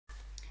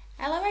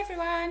Hello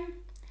everyone!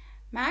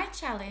 My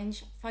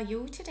challenge for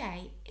you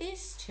today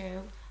is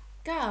to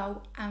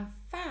go and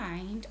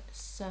find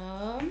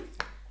some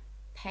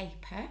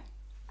paper,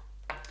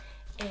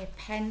 a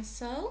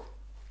pencil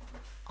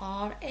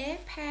or a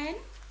pen,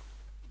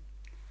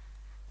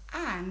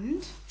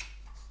 and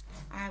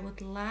I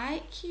would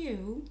like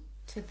you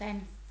to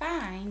then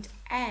find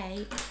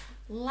a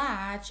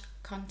large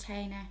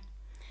container.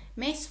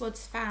 Miss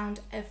Woods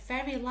found a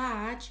very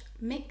large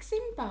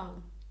mixing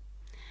bowl.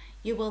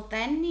 You will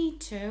then need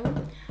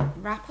to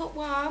wrap up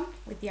warm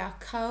with your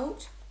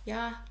coat,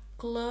 your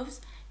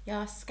gloves,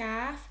 your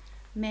scarf,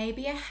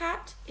 maybe a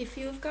hat if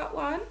you've got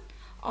one,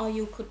 or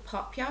you could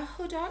pop your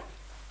hood on.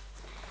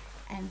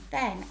 And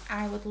then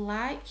I would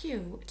like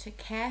you to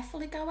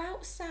carefully go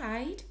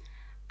outside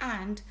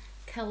and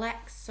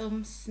collect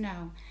some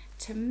snow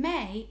to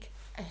make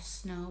a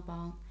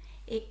snowball.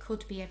 It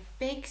could be a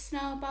big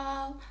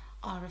snowball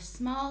or a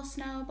small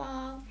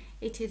snowball.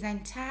 It is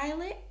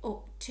entirely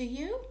up to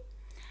you.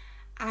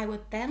 I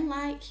would then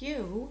like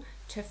you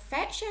to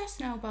fetch your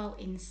snowball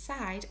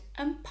inside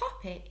and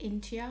pop it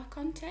into your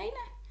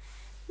container.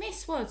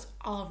 Miss Wood's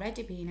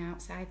already been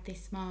outside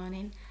this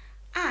morning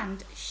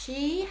and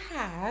she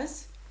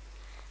has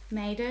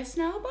made her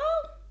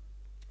snowball.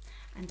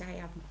 And I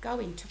am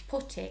going to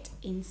put it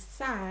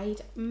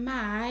inside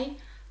my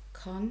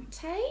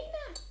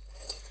container.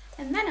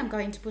 And then I'm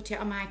going to put it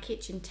on my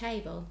kitchen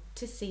table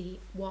to see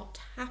what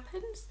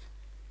happens.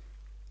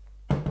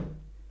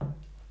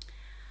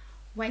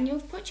 When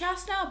you've put your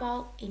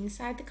snowball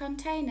inside the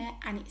container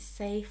and it's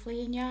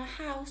safely in your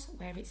house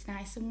where it's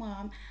nice and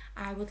warm,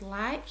 I would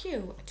like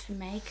you to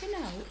make a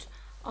note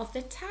of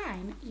the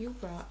time you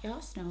brought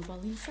your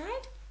snowball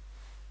inside.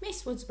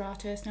 Miss Woods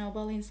brought her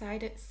snowball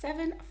inside at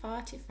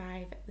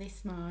 7:45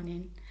 this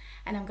morning,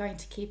 and I'm going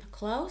to keep a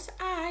close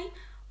eye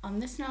on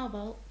the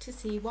snowball to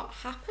see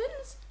what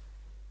happens.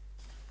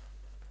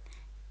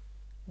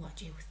 What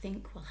do you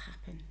think will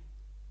happen?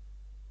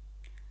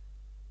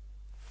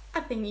 I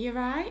think you're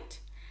right.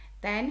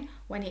 Then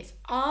when it's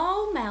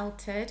all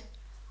melted,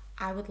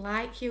 I would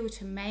like you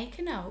to make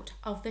a note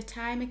of the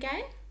time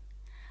again.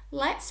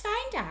 Let's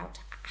find out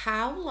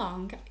how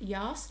long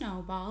your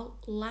snowball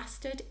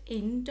lasted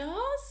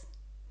indoors.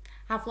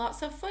 Have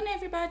lots of fun,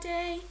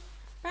 everybody.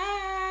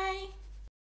 Bye.